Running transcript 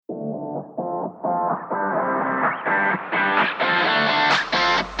Hi,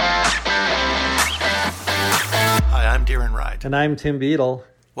 I'm Darren Ride. And I'm Tim Beadle.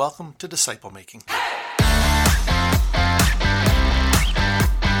 Welcome to Disciple Making.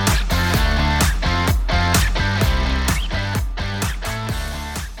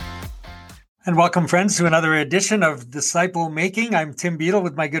 And welcome, friends, to another edition of Disciple Making. I'm Tim Beadle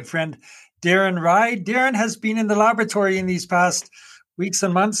with my good friend Darren Ride. Darren has been in the laboratory in these past weeks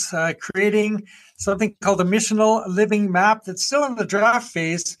and months creating something called a missional living map that's still in the draft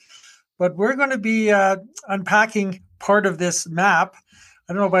phase, but we're going to be unpacking part of this map.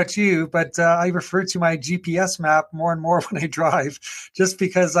 I don't know about you, but I refer to my GPS map more and more when I drive, just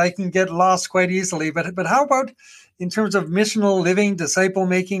because I can get lost quite easily. But how about in terms of missional living, disciple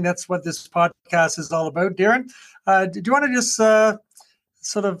making? That's what this podcast is all about. Darren, do you want to just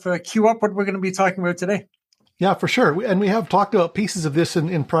cue up what we're going to be talking about today? Yeah, for sure. And we have talked about pieces of this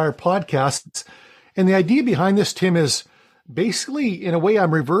in prior podcasts. And the idea behind this, Tim, is basically, in a way,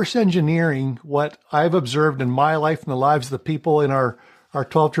 I'm reverse engineering what I've observed in my life and the lives of the people in our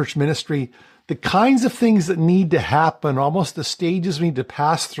 12 church ministry, the kinds of things that need to happen, almost the stages we need to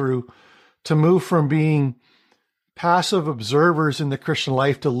pass through to move from being passive observers in the Christian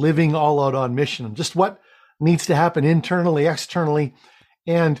life to living all out on mission. Just what needs to happen internally, externally.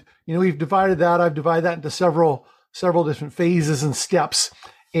 And, I've divided that into several different phases and steps.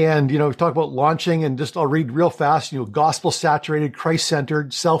 And, we've talked about launching, and just I'll read real fast, gospel saturated, Christ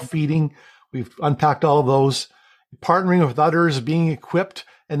centered, self-feeding. We've unpacked all of those. Partnering with others, being equipped,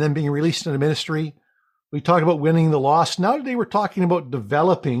 and then being released into ministry. We talked about winning the lost. Now today we're talking about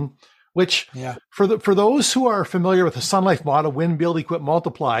developing, which for those who are familiar with the Sun Life model, win, build, equip,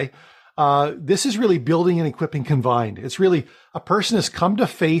 multiply, this is really building and equipping combined. It's really a person has come to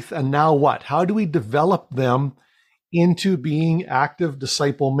faith, and now what? How do we develop them into being active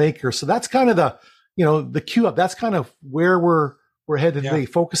disciple makers? So that's kind of the cue up. That's kind of where we're headed today,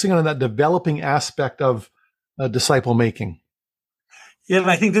 focusing on that developing aspect of disciple making. Yeah,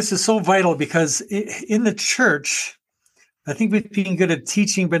 and I think this is so vital because in the church, I think we've been good at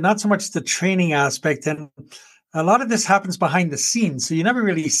teaching, but not so much the training aspect. And a lot of this happens behind the scenes, so you never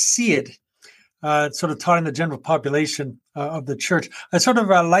really see it. It's sort of taught in the general population of the church. I sort of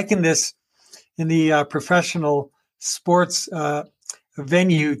liken this in the professional sports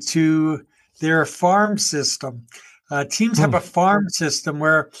venue to their farm system. Teams have a farm system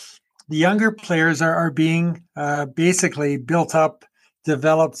where the younger players are being basically built up,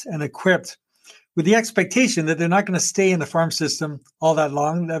 developed, and equipped with the expectation that they're not going to stay in the farm system all that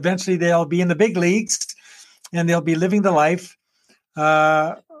long. Eventually, they'll be in the big leagues, and they'll be living the life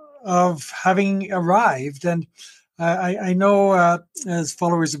of having arrived. And I know as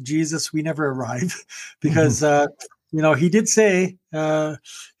followers of Jesus, we never arrive because he did say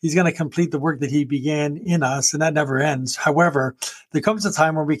he's going to complete the work that he began in us, and that never ends. However, there comes a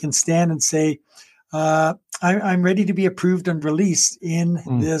time where we can stand and say, I'm ready to be approved and released in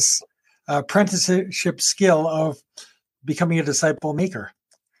this apprenticeship skill of becoming a disciple maker.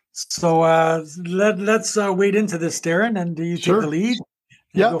 So let's wade into this, Darren, and you take the lead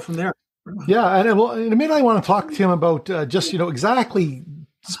and go from there. Yeah, and in a minute I want to talk to him about just exactly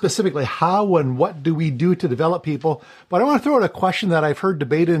specifically how and what do we do to develop people. But I want to throw out a question that I've heard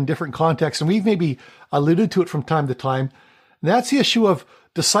debated in different contexts, and we've maybe alluded to it from time to time. And that's the issue of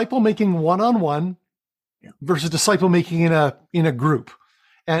disciple making one-on-one versus disciple making in a group.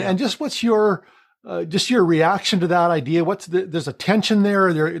 And just what's your reaction to that idea? There's a tension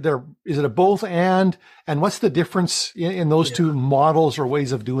there. There is it a both and what's the difference in those two models or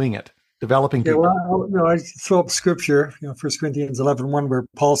ways of doing it? Developing people. Well, I throw up scripture, 1 Corinthians 11:1, where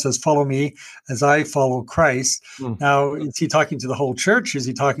Paul says, "Follow me as I follow Christ." Now, is he talking to the whole church? Is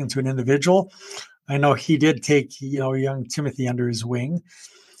he talking to an individual? I know he did take, young Timothy under his wing.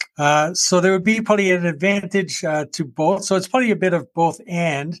 So there would be probably an advantage to both. So it's probably a bit of both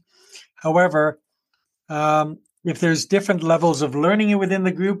and. However, if there's different levels of learning within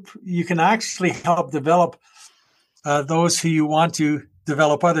the group, you can actually help develop those who you want to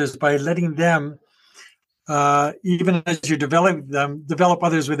develop others by letting them, even as you're developing them, develop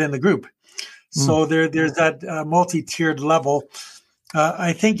others within the group. So there's that multi-tiered level.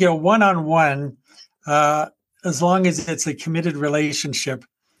 I think, one-on-one, as long as it's a committed relationship,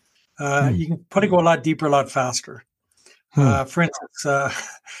 you can probably go a lot deeper, a lot faster. For instance,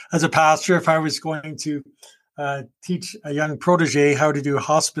 as a pastor, if I was going to teach a young protege how to do a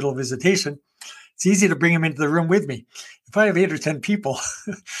hospital visitation, it's easy to bring them into the room with me. If I have 8 or 10 people,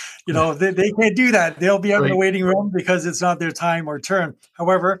 they can't do that. They'll be out in the waiting room because it's not their time or turn.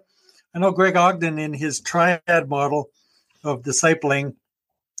 However, I know Greg Ogden in his triad model of discipling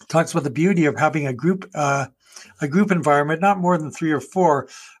talks about the beauty of having a group environment, not more than 3 or 4,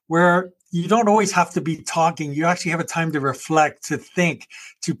 where you don't always have to be talking. You actually have a time to reflect, to think,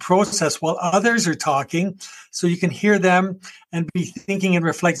 to process while others are talking, so you can hear them and be thinking and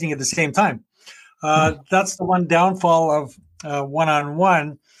reflecting at the same time. That's the one downfall of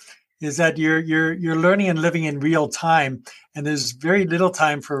one-on-one, is that you're learning and living in real time, and there's very little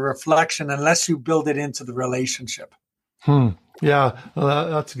time for reflection unless you build it into the relationship. Yeah,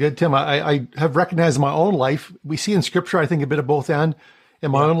 that's good, Tim. I have recognized in my own life, we see in Scripture, I think, a bit of both and. In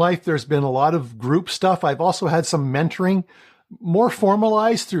my own life, there's been a lot of group stuff. I've also had some mentoring, more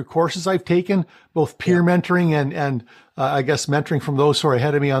formalized through courses I've taken, both peer mentoring and I guess mentoring from those who are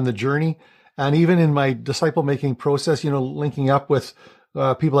ahead of me on the journey. And even in my disciple making process, linking up with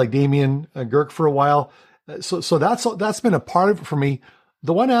people like Damien Girk for a while. So that's been a part of it for me.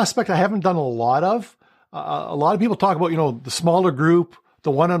 The one aspect I haven't done a lot of, a lot of people talk about, the smaller group,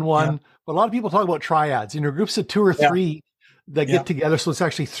 the one-on-one, but a lot of people talk about triads, groups of 2 or 3 that get together. So it's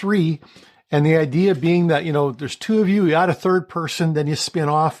actually 3. And the idea being that, there's 2 of you, you add a third person, then you spin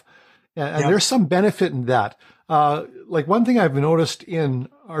off. And there's some benefit in that. Like one thing I've noticed in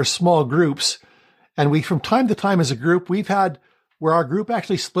our small groups, and we, from time to time as a group, we've had where our group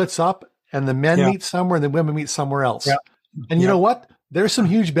actually splits up and the men meet somewhere and the women meet somewhere else. Yeah. And you know what? There's some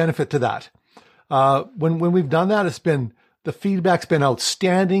huge benefit to that. When we've done that, the feedback's been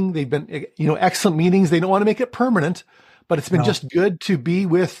outstanding. They've been, excellent meetings. They don't want to make it permanent, but it's been just good to be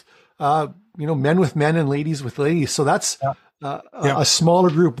with, men with men and ladies with ladies. So that's a smaller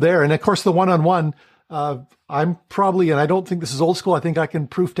group there. And of course, the one-on-one, I'm probably, and I don't think this is old school, I think I can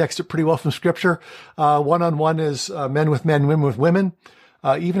proof text it pretty well from Scripture. One-on-one is men with men, women with women.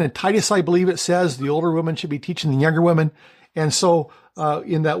 Even in Titus, I believe it says the older women should be teaching the younger women. And so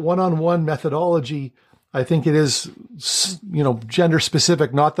in that one-on-one methodology, I think it is, gender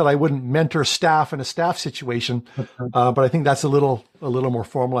specific. Not that I wouldn't mentor staff in a staff situation, but I think that's a little more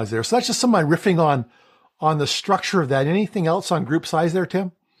formalized there. So that's just some of my riffing on the structure of that. Anything else on group size there,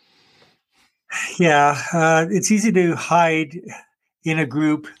 Tim? Yeah, it's easy to hide in a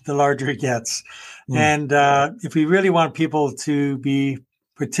group the larger it gets. And if we really want people to be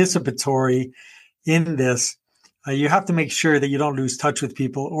participatory in this, you have to make sure that you don't lose touch with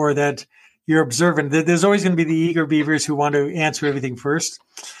people, or that you're observant. There's always going to be the eager beavers who want to answer everything first.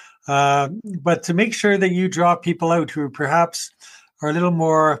 But to make sure that you draw people out who perhaps are a little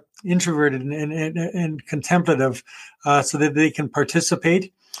more introverted and contemplative, so that they can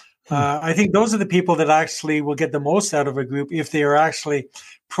participate. I think those are the people that actually will get the most out of a group if they are actually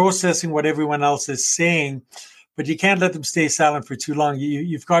processing what everyone else is saying. But you can't let them stay silent for too long.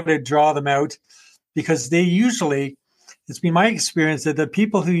 You've got to draw them out, because they usually, it's been my experience that the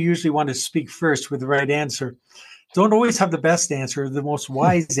people who usually want to speak first with the right answer don't always have the best answer, the most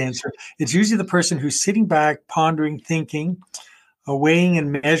wise answer. It's usually the person who's sitting back, pondering, thinking, weighing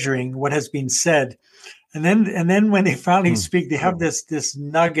and measuring what has been said. And then when they finally speak, they have this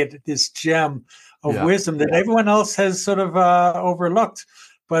nugget, this gem of wisdom that everyone else has sort of overlooked.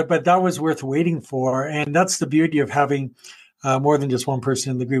 But that was worth waiting for. And that's the beauty of having more than just one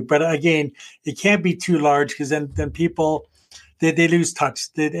person in the group. But again, it can't be too large, because then people, they lose touch.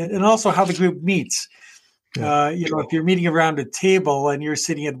 And also how the group meets. If you're meeting around a table and you're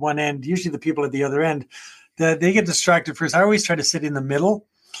sitting at one end, usually the people at the other end, they get distracted first. I always try to sit in the middle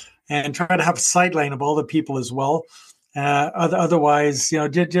and try to have a sideline of all the people as well. Otherwise,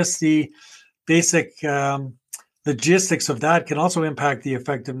 just the basic logistics of that can also impact the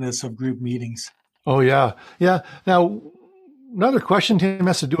effectiveness of group meetings. Oh, yeah. Yeah. Now, another question, Tim,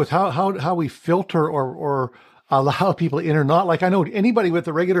 has to do with how we filter or allow people in or not. Like, I know anybody with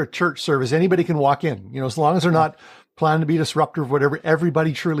a regular church service, anybody can walk in, as long as they're not planning to be disruptive, whatever,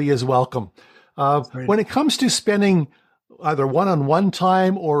 everybody truly is welcome. Right. When it comes to spending either one-on-one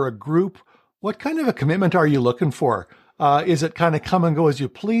time or a group, what kind of a commitment are you looking for? Is it kind of come and go as you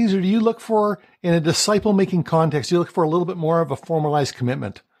please, or do you look for, in a disciple-making context, do you look for a little bit more of a formalized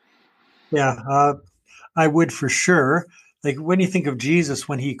commitment? Yeah, I would for sure. Like when you think of Jesus,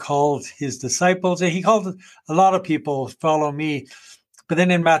 when he called his disciples, he called a lot of people, follow me. But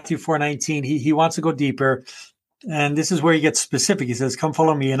then in Matthew 4:19, he wants to go deeper. And this is where he gets specific. He says, come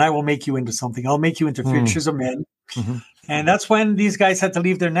follow me and I will make you into something. I'll make you into fishers of men. Mm-hmm. And that's when these guys had to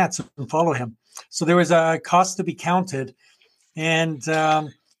leave their nets and follow him. So there was a cost to be counted. And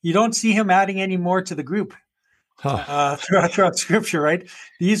you don't see him adding any more to the group throughout Scripture, right?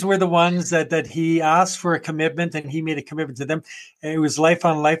 These were the ones that he asked for a commitment, and he made a commitment to them. It was life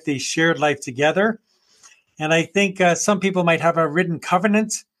on life. They shared life together. And I think some people might have a written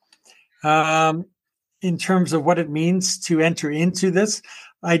covenant in terms of what it means to enter into this.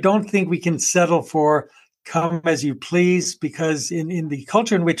 I don't think we can settle for come as you please, because in the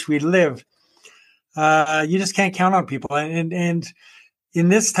culture in which we live, you just can't count on people. And in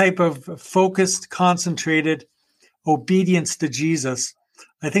this type of focused, concentrated obedience to Jesus,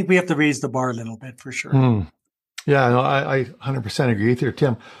 I think we have to raise the bar a little bit for sure. Yeah, no, I 100% agree with you,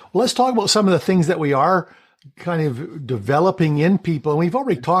 Tim. Well, let's talk about some of the things that we are kind of developing in people. And we've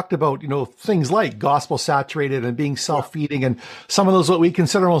already talked about, things like gospel saturated and being self-feeding and some of those what we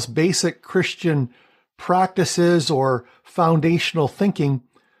consider most basic Christian practices or foundational thinking.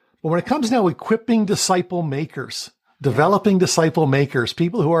 But when it comes now equipping disciple makers, developing disciple makers,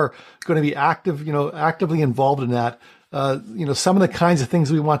 people who are going to be actively involved in that, some of the kinds of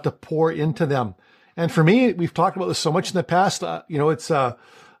things we want to pour into them. And for me, we've talked about this so much in the past. It's a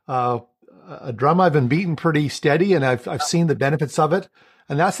drum I've been beating pretty steady, and I've seen the benefits of it.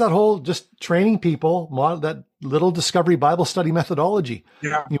 And that's that whole just training people, that little Discovery Bible study methodology,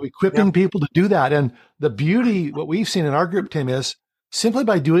 equipping people to do that. And the beauty, what we've seen in our group, Tim, is simply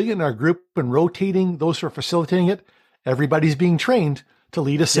by doing it in our group and rotating those who are facilitating it, everybody's being trained to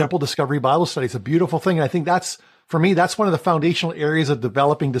lead a simple Discovery Bible study. It's a beautiful thing. And I think for me, that's one of the foundational areas of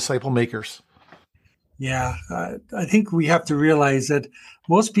developing disciple makers. Yeah, I think we have to realize that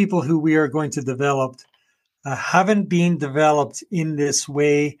most people who we are going to develop haven't been developed in this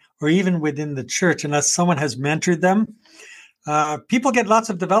way, or even within the church, unless someone has mentored them. People get lots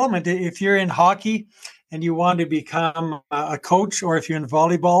of development. If you're in hockey and you want to become a coach, or if you're in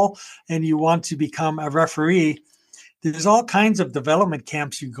volleyball and you want to become a referee, there's all kinds of development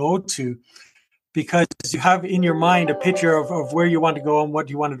camps you go to, because you have in your mind a picture of where you want to go and what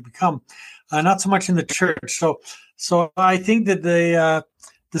you want to become. Not so much in the church. So I think that the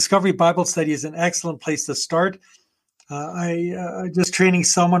Discovery Bible Study is an excellent place to start. I just training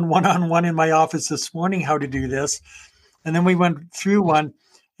someone one-on-one in my office this morning how to do this. And then we went through one,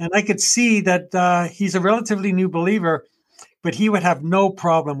 and I could see that he's a relatively new believer, but he would have no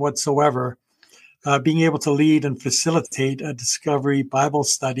problem whatsoever being able to lead and facilitate a Discovery Bible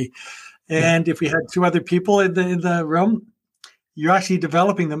Study. And if we had two other people in the room, you're actually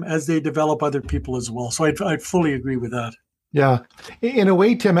developing them as they develop other people as well. So I'd fully agree with that. Yeah, in a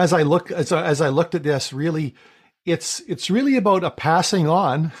way, Tim, as I looked at this, really, it's really about a passing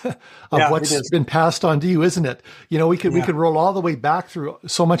on of what's been passed on to you, isn't it? We could roll all the way back through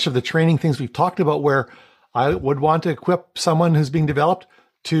so much of the training things we've talked about, where I would want to equip someone who's being developed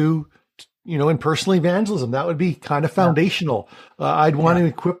to, in personal evangelism. That would be kind of foundational. I'd want to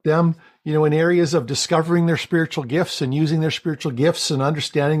equip them, in areas of discovering their spiritual gifts and using their spiritual gifts and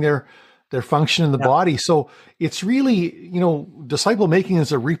understanding their function in the body. So it's really, disciple making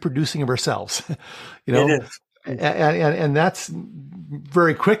is a reproducing of ourselves, It is. and that's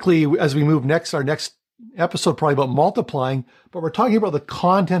very quickly as we move our next episode, probably about multiplying, but we're talking about the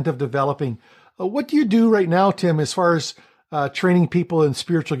content of developing. What do you do right now, Tim, as far as training people in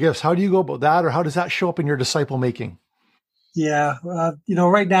spiritual gifts? How do you go about that, or how does that show up in your disciple making? Yeah,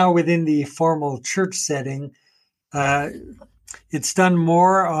 right now within the formal church setting, it's done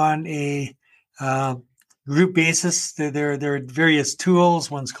more on a group basis. There are various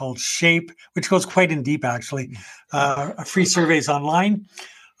tools. One's called Shape, which goes quite in deep, actually. Free surveys online.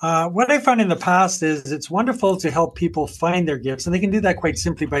 What I found in the past is it's wonderful to help people find their gifts, and they can do that quite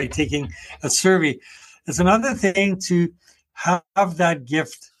simply by taking a survey. It's another thing to have that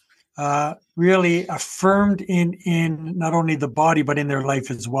gift really affirmed in not only the body, but in their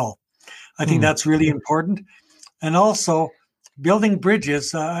life as well. I think that's really important. And also building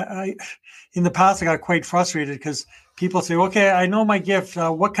bridges. In the past, I got quite frustrated because people say, okay, I know my gift.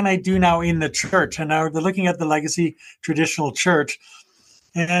 What can I do now in the church? And now they're looking at the legacy traditional church,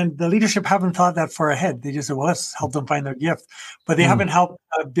 and the leadership haven't thought that far ahead. They just say, well, let's help them find their gift. But they haven't helped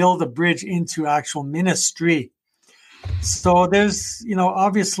build a bridge into actual ministry. So there's,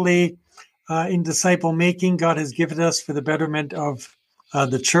 obviously in disciple making, God has given us for the betterment of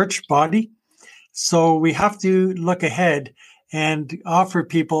the church body. So we have to look ahead and offer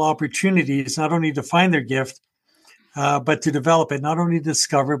people opportunities, not only to find their gift, but to develop it, not only to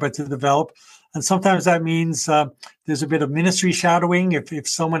discover, but to develop. And sometimes that means there's a bit of ministry shadowing. If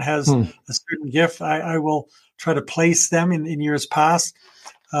someone has a certain gift, I will try to place them in years past.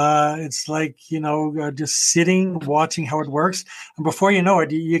 It's like, just sitting, watching how it works. And before you know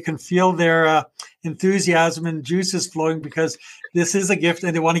it, you can feel their enthusiasm and juices flowing, because this is a gift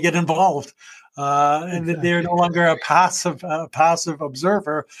and they want to get involved. And they're no longer a passive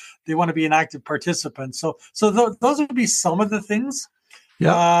observer. They want to be an active participant. So those would be some of the things.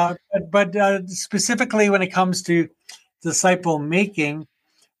 Yeah. But specifically when it comes to disciple making,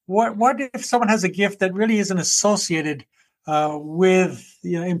 what if someone has a gift that really isn't associated with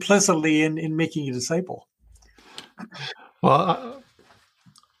implicitly in making a disciple. Well,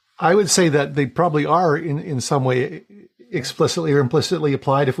 I would say that they probably are in some way explicitly or implicitly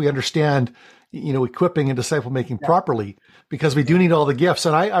applied if we understand, equipping and disciple making properly, because we do need all the gifts.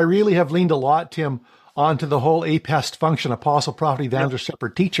 And I really have leaned a lot, Tim, onto the whole APEST function, apostle, prophet, evangelist,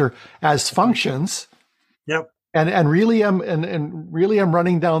 shepherd, teacher, as functions. Yep. And really I'm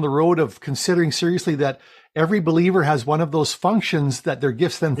running down the road of considering seriously that every believer has one of those functions that their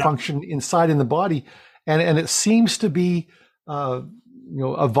gifts then function inside in the body. And it seems to be a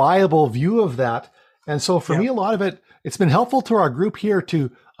viable view of that. And so for me, a lot of it's been helpful to our group here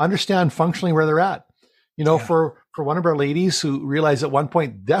to understand functionally where they're at. For one of our ladies who realized at one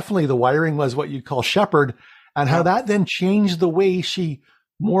point, definitely the wiring was what you call shepherd, and how that then changed the way she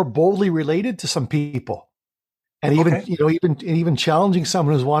more boldly related to some people. And even challenging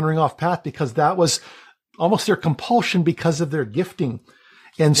someone who's wandering off path, because that was almost their compulsion because of their gifting.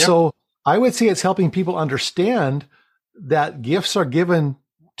 And so I would say it's helping people understand that gifts are given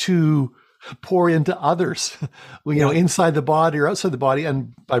to pour into others, inside the body or outside the body.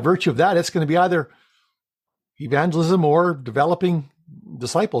 And by virtue of that, it's going to be either evangelism or developing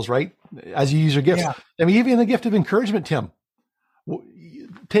disciples, right? As you use your gifts. Yeah. I mean, even the gift of encouragement, Tim,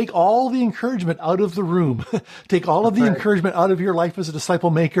 take all the encouragement out of the room, take all of the encouragement out of your life as a disciple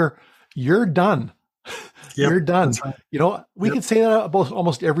maker. You're done. You're done. Right. We could say that about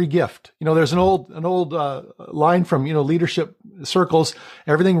almost every gift. There's an old line from, leadership circles,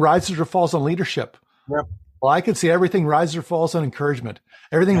 everything rises or falls on leadership. Yep. Well, I could say everything rises or falls on encouragement.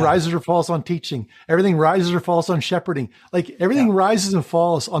 Everything rises or falls on teaching. Everything rises or falls on shepherding. Like everything rises and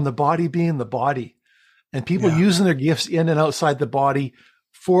falls on the body being the body, and people using their gifts in and outside the body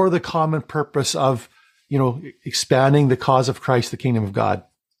for the common purpose of, expanding the cause of Christ, the kingdom of God.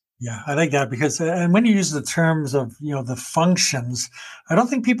 Yeah, I like that because, and when you use the terms of, the functions, I don't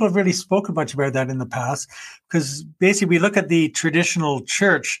think people have really spoken much about that in the past, because basically we look at the traditional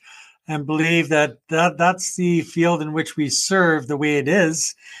church and believe that's the field in which we serve the way it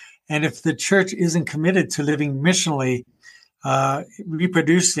is. And if the church isn't committed to living missionally,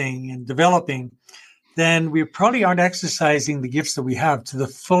 reproducing and developing, then we probably aren't exercising the gifts that we have to the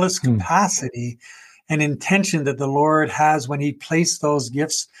fullest capacity and intention that the Lord has when he placed those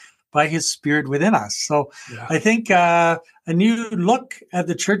gifts by his Spirit within us. So I think a new look at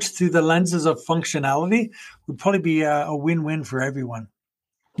the church through the lenses of functionality would probably be a win-win for everyone.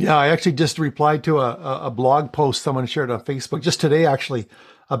 Yeah, I actually just replied to a blog post someone shared on Facebook just today, actually,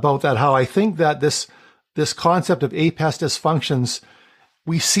 about that, how I think that this concept of APEST as functions,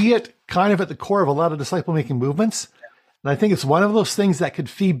 we see it kind of at the core of a lot of disciple-making movements. And I think it's one of those things that could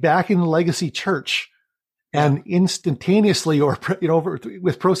feed back in the legacy church and instantaneously, or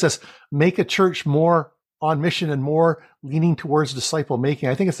with process, make a church more on mission and more leaning towards disciple making.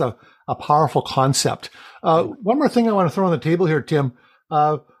 I think it's a powerful concept. One more thing I want to throw on the table here, Tim,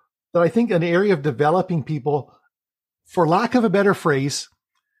 that I think an area of developing people, for lack of a better phrase,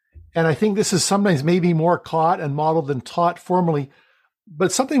 and I think this is sometimes maybe more caught and modeled than taught formally,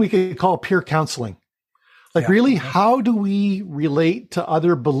 but something we could call peer counseling. Really, how do we relate to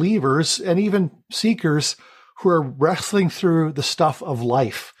other believers and even seekers who are wrestling through the stuff of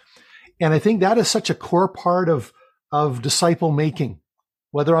life? And I think that is such a core part of disciple making,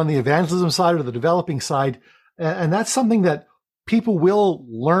 whether on the evangelism side or the developing side. And that's something that people will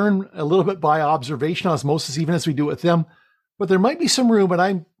learn a little bit by observation, osmosis, even as we do it with them. But there might be some room,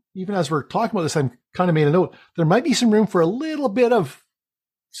 and even as we're talking about this, I'm kind of made a note, there might be some room for a little bit of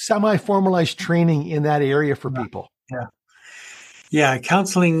semi-formalized training in that area for people. Yeah.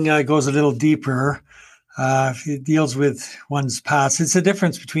 Counseling goes a little deeper. It deals with one's past. It's a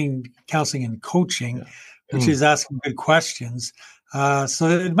difference between counseling and coaching, which is asking good questions. So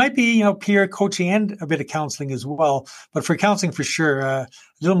it might be, peer coaching and a bit of counseling as well. But for counseling, for sure, a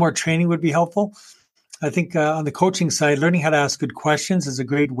little more training would be helpful. I think on the coaching side, learning how to ask good questions is a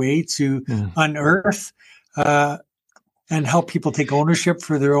great way to unearth and help people take ownership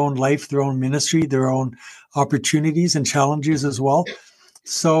for their own life, their own ministry, their own opportunities and challenges as well.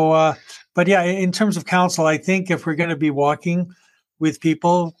 So, but yeah, in terms of counsel, I think if we're going to be walking with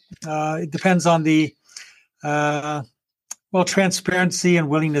people, it depends on the, transparency and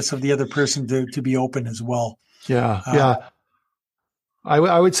willingness of the other person to be open as well. Yeah.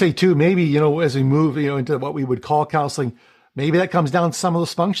 I would say too, maybe, as we move, into what we would call counseling, maybe that comes down to some of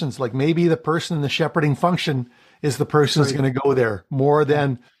those functions. Like maybe the person in the shepherding function is the person who's going to go there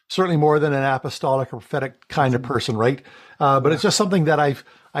certainly more than an apostolic or prophetic kind of person. Right. But it's just something that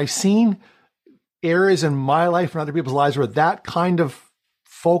I've seen areas in my life and other people's lives where that kind of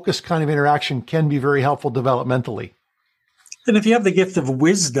focused kind of interaction can be very helpful developmentally. And if you have the gift of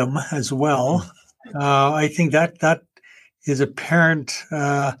wisdom as well, I think that is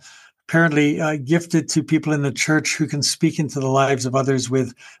apparently gifted to people in the church who can speak into the lives of others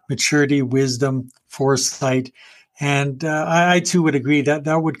with maturity, wisdom, foresight. And I too would agree that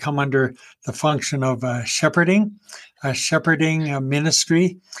that would come under the function of shepherding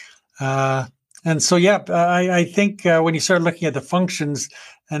ministry. And so, I think when you start looking at the functions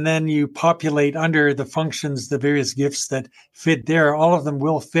and then you populate under the functions, the various gifts that fit there, all of them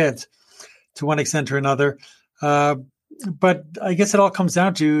will fit to one extent or another. But I guess it all comes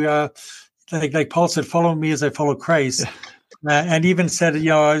down to, like Paul said, follow me as I follow Christ. And even said,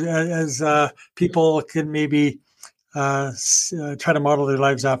 as people can maybe try to model their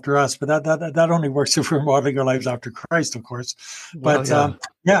lives after us, but that only works if we're modeling our lives after Christ, of course. But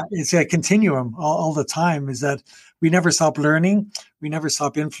it's a continuum all the time, is that we never stop learning, we never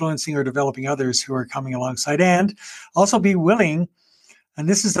stop influencing or developing others who are coming alongside, and also be willing, and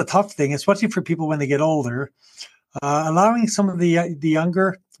this is the tough thing, especially for people when they get older, allowing some of the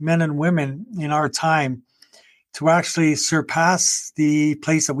younger men and women in our time to actually surpass the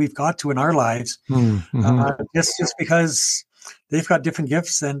place that we've got to in our lives, just because they've got different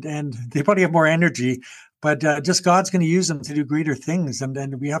gifts and they probably have more energy, but just God's going to use them to do greater things,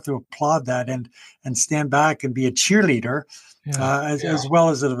 and we have to applaud that and stand back and be a cheerleader as well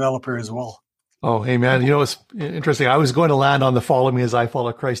as a developer as well. Oh, amen. It's interesting. I was going to land on the follow me as I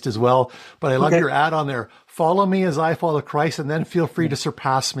follow Christ as well, but I love your add on there. Follow me as I follow Christ, and then feel free to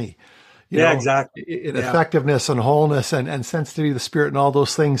surpass me. Exactly. In effectiveness and wholeness and sensitivity to the Spirit and all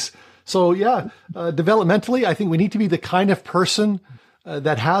those things. So developmentally, I think we need to be the kind of person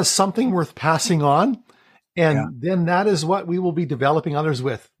that has something worth passing on. And then that is what we will be developing others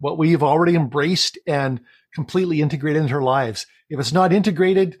with, what we've already embraced and completely integrated into our lives. If it's not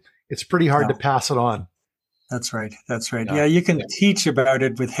integrated, it's pretty hard to pass it on. That's right. Yeah, you can teach about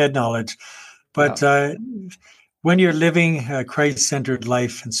it with head knowledge, but when you're living a Christ-centered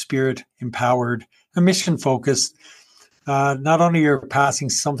life and Spirit-empowered and mission-focused, not only you're passing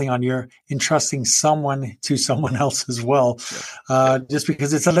something on, you're entrusting someone to someone else as well, just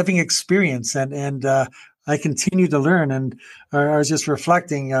because it's a living experience. And I continue to learn. And I was just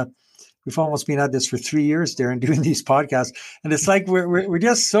reflecting, we've almost been at this for 3 years, Darren, doing these podcasts. And it's like we're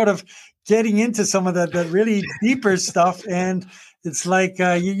just sort of getting into some of that really deeper stuff. And it's like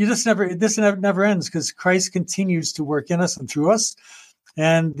this never ends, because Christ continues to work in us and through us.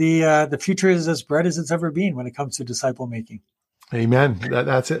 And the future is as bright as it's ever been when it comes to disciple making. Amen.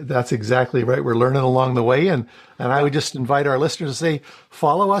 That's it. That's exactly right. We're learning along the way. And I would just invite our listeners to say,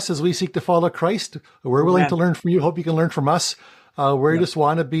 follow us as we seek to follow Christ. We're willing to learn from you. Hope you can learn from us. We just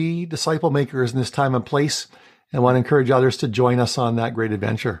want to be disciple makers in this time and place, and want to encourage others to join us on that great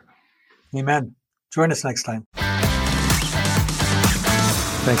adventure. Amen. Join us next time.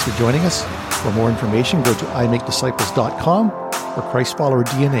 Thanks for joining us. For more information, go to imakedisciples.com or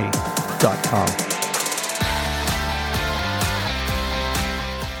ChristFollowerDNA.com.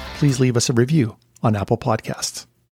 Please leave us a review on Apple Podcasts.